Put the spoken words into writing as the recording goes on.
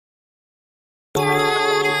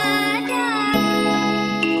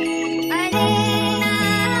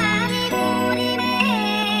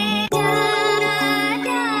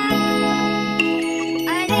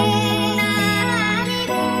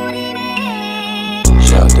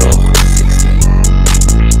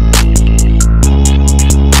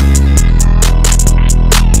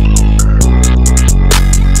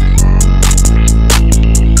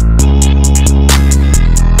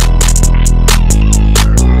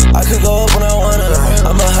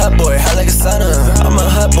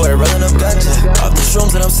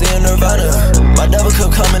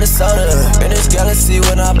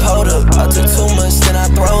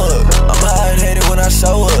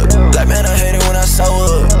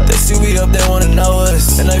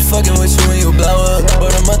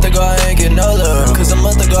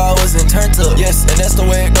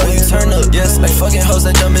hoes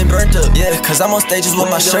that done been burnt up. Yeah, cause I'm on stages with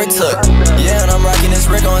my shirt tucked. Yeah, and I'm rocking this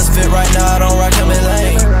Rick on his fit right now, I don't rock him in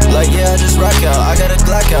lane. Like yeah, I just rock out, I got a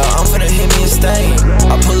Glock out, I'm finna hit me a stain.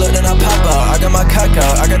 I pull up then I pop out, I got my cock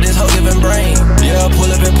out, I got this whole giving brain. Yeah, I pull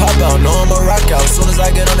up and pop out, know I'ma rock out soon as I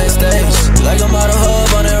get on that stage. Like I'm out of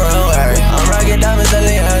hub on that runway, I'm rocking diamonds that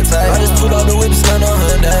they anti. I just pulled out the whip, stand on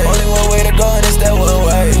Hyundai. Only one way to go and it's that one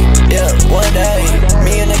way. Yeah, one day,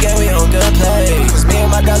 me and the gang we on good play. Cause me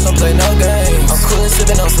and my guys don't play no games. I'm cool and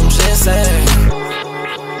sipping on some ginseng.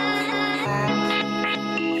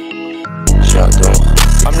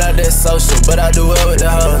 I'm not that social, but I do well with the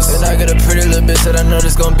hoes. And I got a pretty little bitch that I know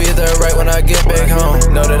that's gonna be there right when I get back home.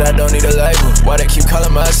 Know that I don't need a label. Why they keep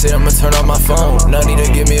calling my shit, I'ma turn off my phone. No need to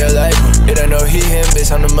give me a label. It ain't no he, him,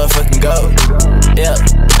 bitch, I'm the motherfucking GOAT. Yeah,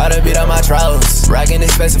 I done beat on my troubles, rocking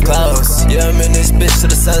expensive clothes. Yeah, I'm in this bitch to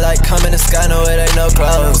the sunlight, come in the sky, no it ain't no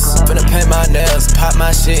clothes. Finna paint my nails, pop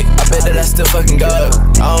my shit, I bet that I still fucking go.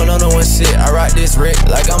 I don't know no one shit, I rock this Rick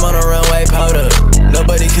like I'm on a runway pulled up.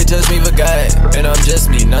 Nobody could judge me but God, and I'm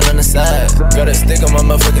just me, none on the side. Got a stick on my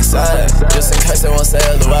motherfucking side, just in case they won't say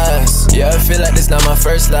otherwise. Yeah, I feel like this not my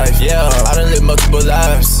first life. Yeah, I done lived multiple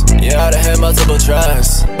lives. Yeah, I done had multiple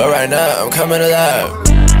tries, but right now I'm coming alive.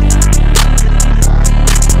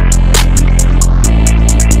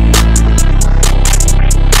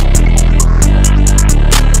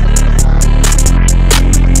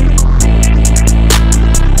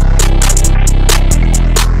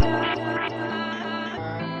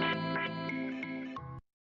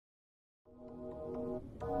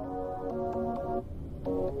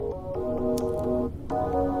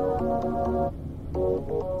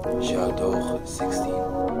 J'adore 16.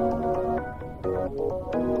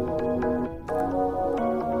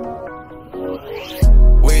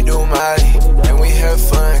 We do Molly, and we have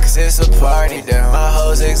fun, cause it's a party down. My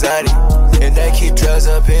hoes exotic, and they keep drugs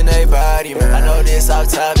up in they body, man. I know this off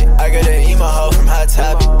topic, I got an emo hoe from Hot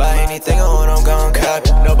Topic. Buy anything I want, I'm gon'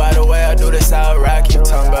 copy. No, by the way, I do this out rocky.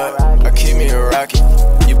 Talking about, I keep me a rocket.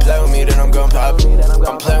 You play with me, then I'm gon' pop it.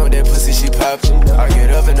 I'm playing with that pussy, she poppin'. I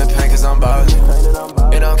get up in the paint cause I'm ballin',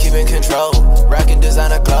 and I'm keeping control. Rockin'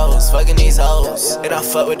 designer clothes, fucking these hoes, and I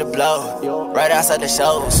fuck with the blow. Right outside the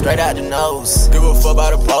show, straight out the nose. Give a fuck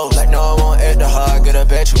about the post. Like no, I won't act the hard, get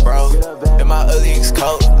up at you, bro. In my Ugly's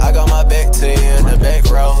coat, I got my back to you in the back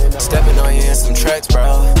row. Stepping on you in some tracks,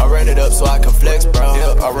 bro. I ran it up so I can flex, bro.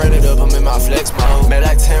 Yep, I ran it up, I'm in my flex mode. Made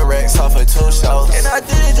like 10 racks off of 2 shows, and I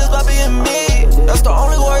did it just by being me. That's the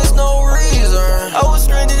only way, it's no reason. I was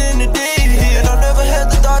stranded in the deep, and I never had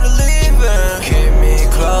the thought of leaving. Keep me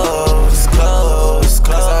close, close, close.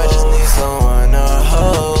 Cause I just need someone to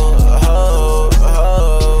hold, hold,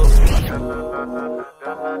 hold.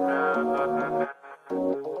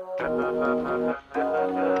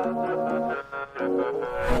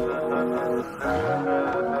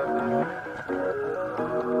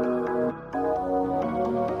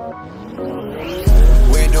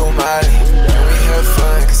 We do Molly, and we have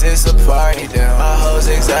fun, cause it's a party down. My hoes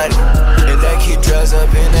exotic, and they keep drugs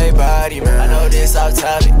up in they body, man. I know this off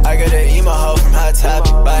topic, I got an emo hoe from Hot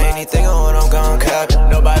Topic. Buy anything I want,